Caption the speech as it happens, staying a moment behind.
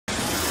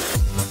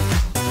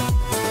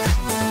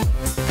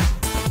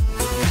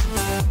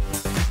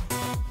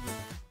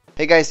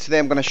Hey guys, today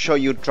I'm gonna show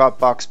you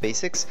Dropbox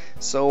basics.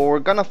 So we're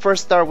gonna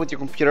first start with your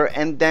computer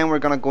and then we're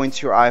gonna go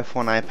into your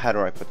iPhone, iPad,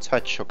 or iPod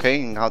Touch,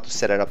 okay, and how to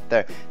set it up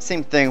there.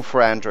 Same thing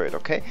for Android,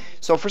 okay.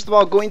 So first of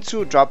all, go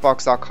into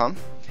Dropbox.com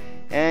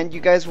and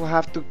you guys will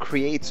have to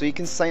create, so you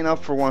can sign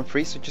up for one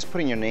free. So just put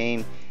in your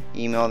name,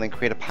 email, then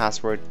create a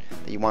password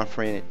that you want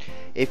for it.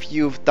 If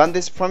you've done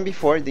this from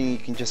before, then you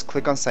can just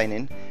click on sign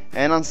in,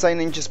 and on sign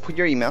in just put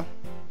your email.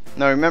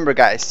 Now remember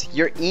guys,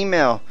 your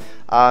email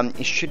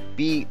it should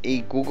be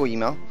a Google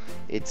email.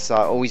 It's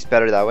always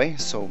better that way,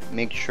 so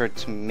make sure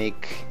to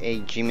make a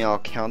Gmail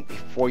account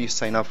before you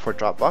sign up for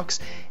Dropbox.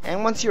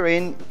 And once you're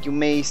in, you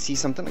may see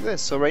something like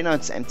this. So right now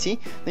it's empty.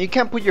 Now you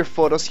can't put your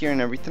photos here and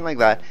everything like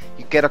that.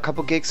 You get a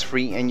couple gigs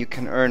free and you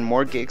can earn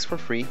more gigs for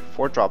free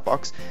for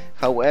Dropbox.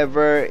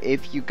 However,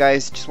 if you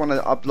guys just want to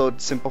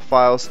upload simple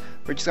files,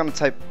 we're just going to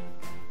type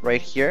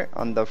right here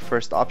on the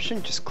first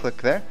option, just click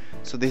there.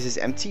 So this is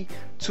empty.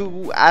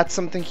 To add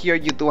something here,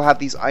 you do have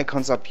these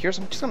icons up here,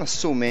 so I'm just gonna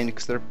zoom in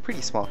because they're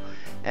pretty small.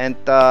 And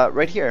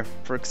right here,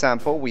 for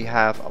example, we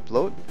have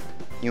upload,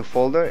 new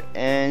folder,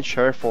 and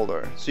share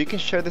folder. So you can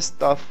share this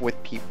stuff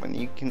with people and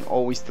you can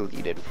always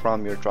delete it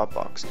from your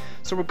Dropbox.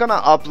 So we're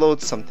gonna upload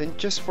something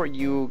just for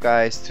you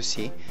guys to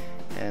see,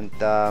 and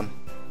we're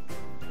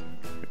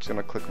just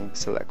gonna click on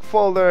select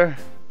folder.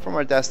 From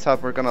our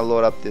desktop, we're gonna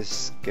load up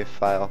this GIF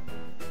file,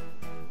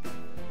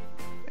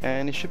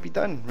 and it should be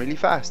done really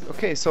fast.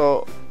 Okay,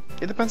 so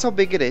it depends how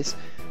big it is,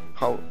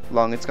 how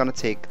long it's gonna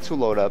take to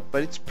load up,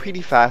 but it's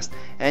pretty fast,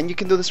 and you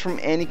can do this from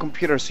any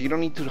computer, so you don't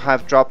need to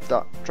have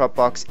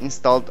Dropbox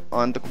installed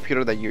on the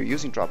computer that you're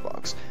using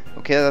Dropbox.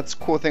 Okay, that's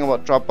the cool thing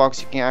about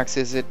Dropbox, you can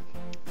access it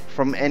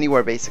from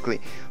anywhere basically.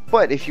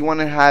 But if you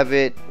want to have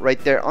it right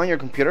there on your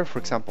computer, for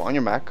example on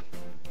your Mac,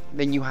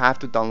 then you have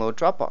to download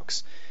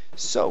Dropbox.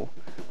 So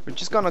we're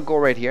just gonna go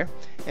right here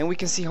and we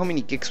can see how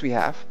many gigs we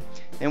have,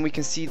 and we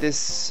can see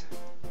this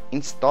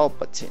install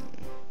button.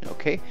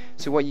 Okay,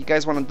 so what you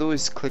guys want to do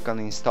is click on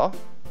install,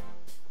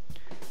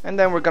 and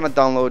then we're gonna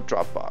download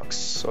Dropbox.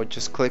 So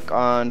just click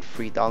on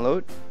free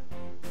download.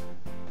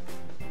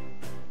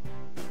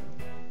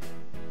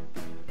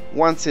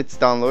 Once it's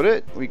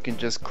downloaded, we can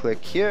just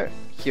click here.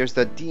 Here's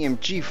the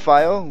DMG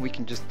file. We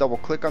can just double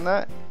click on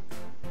that.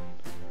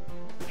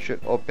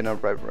 Should open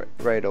up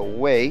right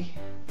away.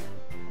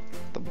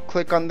 Double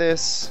click on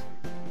this,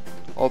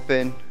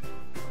 open,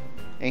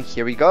 and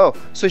here we go.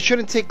 So it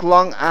shouldn't take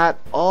long at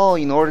all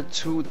in order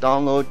to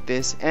download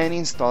this and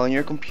install on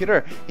your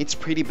computer. It's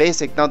pretty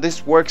basic. Now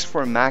this works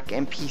for Mac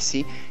and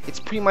PC. It's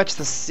pretty much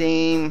the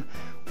same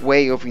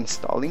way of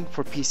installing.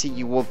 For PC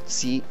you will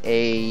see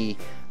a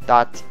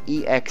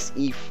 .exe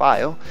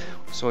file,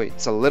 so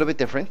it's a little bit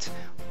different,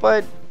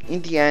 but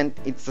in the end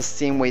it's the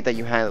same way that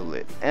you handle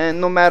it. And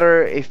no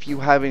matter if you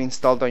have it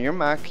installed on your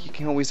Mac, you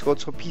can always go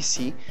to a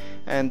PC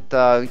and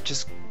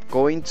just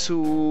go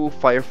into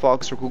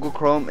Firefox or Google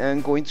Chrome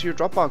and go into your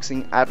Dropbox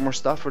and add more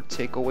stuff or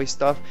take away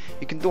stuff.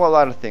 You can do a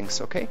lot of things,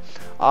 okay?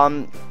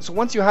 So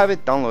once you have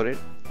it downloaded,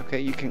 okay,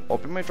 you can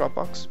open my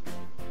Dropbox.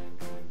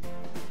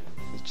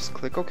 Just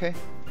click OK.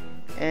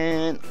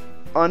 And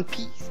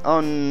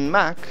on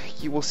Mac,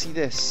 you will see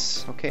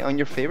this, okay, on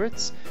your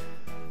favorites.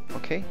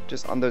 Okay,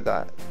 just under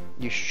that,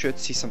 you should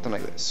see something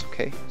like this,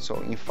 okay? So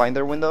in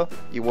Finder window,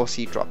 you will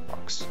see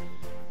Dropbox.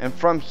 And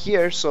from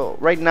here, so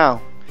right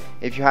now,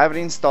 if you have it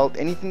installed,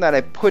 anything that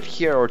I put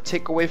here or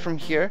take away from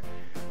here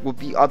will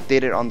be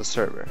updated on the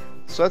server.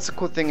 So that's a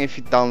cool thing if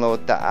you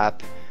download the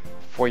app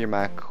for your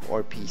Mac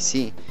or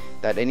PC,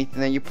 that anything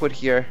that you put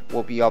here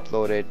will be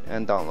uploaded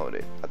and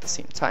downloaded at the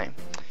same time.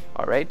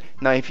 Alright,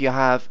 now if you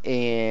have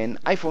an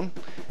iPhone,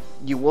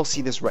 you will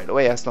see this right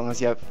away as long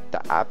as you have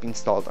the app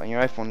installed on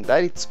your iPhone.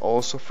 That it's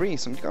also free,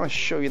 so I'm just gonna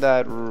show you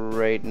that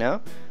right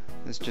now.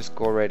 Let's just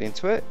go right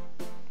into it.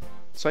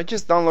 So I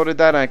just downloaded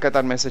that and I got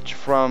that message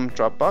from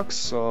Dropbox.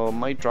 So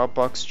my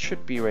Dropbox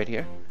should be right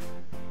here,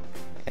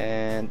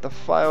 and the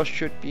file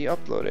should be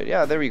uploaded.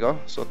 Yeah, there we go.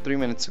 So 3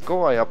 minutes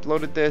ago I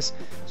uploaded this,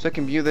 so I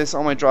can view this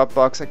on my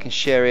Dropbox. I can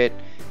share it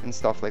and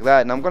stuff like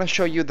that. And I'm gonna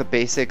show you the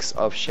basics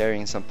of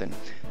sharing something.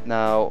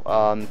 Now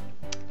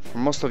for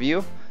most of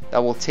you, that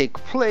will take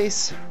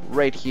place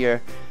right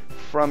here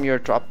from your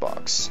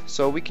Dropbox.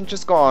 So we can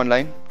just go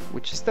online,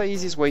 which is the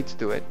easiest way to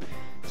do it.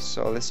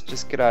 So let's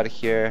just get out of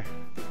here,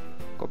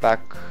 go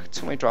back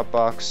to my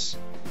Dropbox,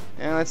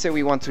 and let's say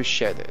we want to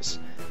share this.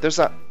 There's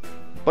a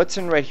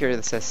button right here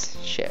that says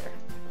share.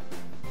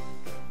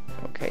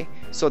 Okay,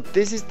 so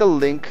this is the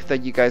link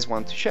that you guys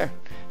want to share.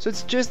 So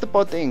it's just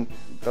about the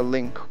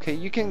link. Okay,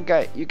 you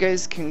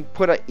guys can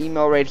put an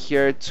email right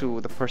here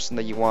to the person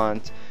that you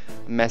want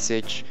a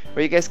message,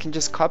 or you guys can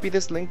just copy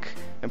this link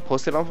and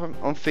post it on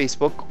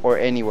Facebook or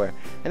anywhere,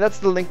 and that's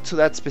the link to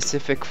that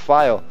specific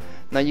file.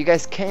 Now you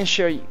guys can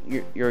share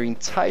your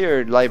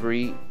entire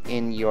library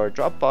in your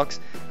Dropbox.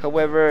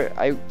 However,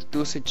 I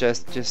do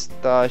suggest just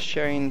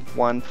sharing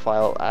one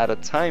file at a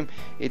time.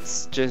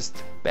 It's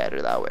just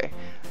better that way.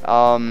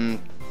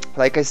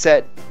 Like I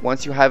said,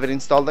 once you have it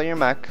installed on your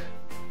Mac,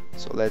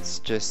 so let's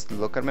just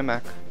look at my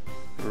Mac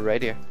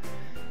right here.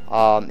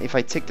 If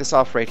I take this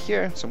off right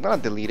here, so I'm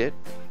gonna delete it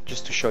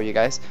just to show you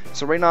guys.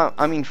 So right now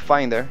I'm in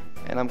Finder,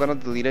 and I'm gonna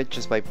delete it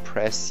just by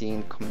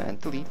pressing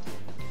Command Delete,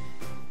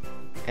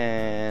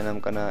 and I'm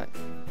gonna,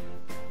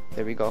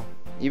 there we go.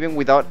 Even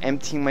without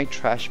emptying my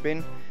trash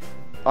bin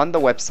on the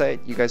website,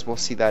 you guys will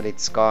see that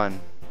it's gone.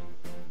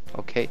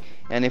 Okay,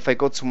 and if I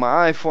go to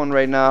my iPhone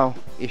right now,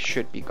 it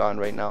should be gone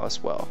right now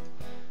as well.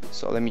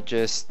 So let me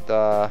just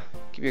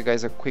give you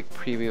guys a quick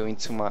preview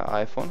into my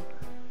iPhone,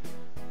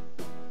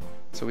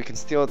 so we can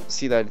still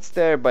see that it's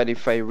there, but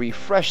if I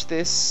refresh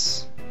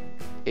this,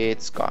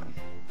 it's gone.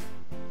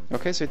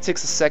 Okay, so it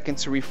takes a second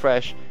to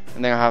refresh,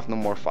 and then I have no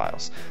more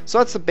files. So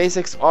that's the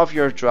basics of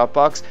your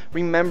Dropbox.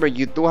 Remember,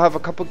 you do have a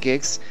couple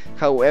gigs.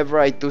 However,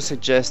 I do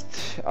suggest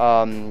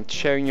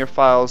sharing your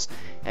files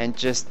and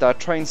just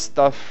trying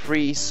stuff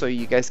free so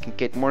you guys can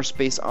get more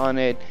space on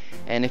it.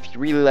 And if you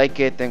really like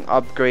it, then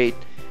upgrade.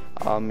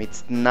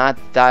 It's not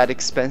that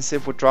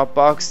expensive with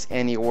Dropbox,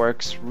 and it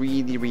works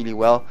really, really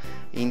well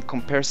in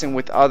comparison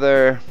with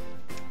other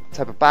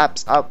type of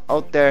apps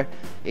out there.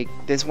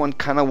 This one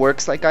kind of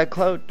works like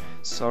iCloud.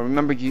 So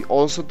remember, you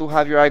also do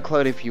have your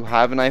iCloud if you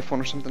have an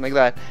iPhone or something like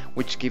that,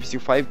 which gives you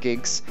 5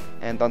 gigs,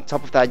 and on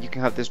top of that you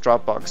can have this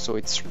Dropbox. So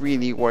it's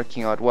really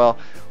working out well.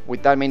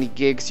 With that many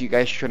gigs, you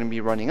guys shouldn't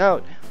be running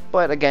out,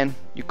 but again,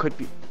 you could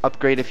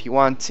upgrade if you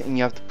want, and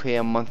you have to pay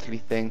a monthly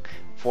thing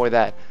for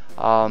that.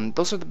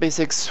 Those are the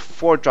basics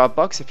for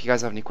Dropbox. If you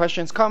guys have any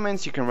questions,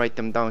 comments, you can write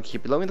them down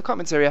here below in the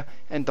comments area,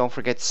 and don't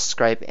forget to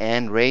subscribe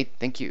and rate.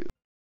 Thank you.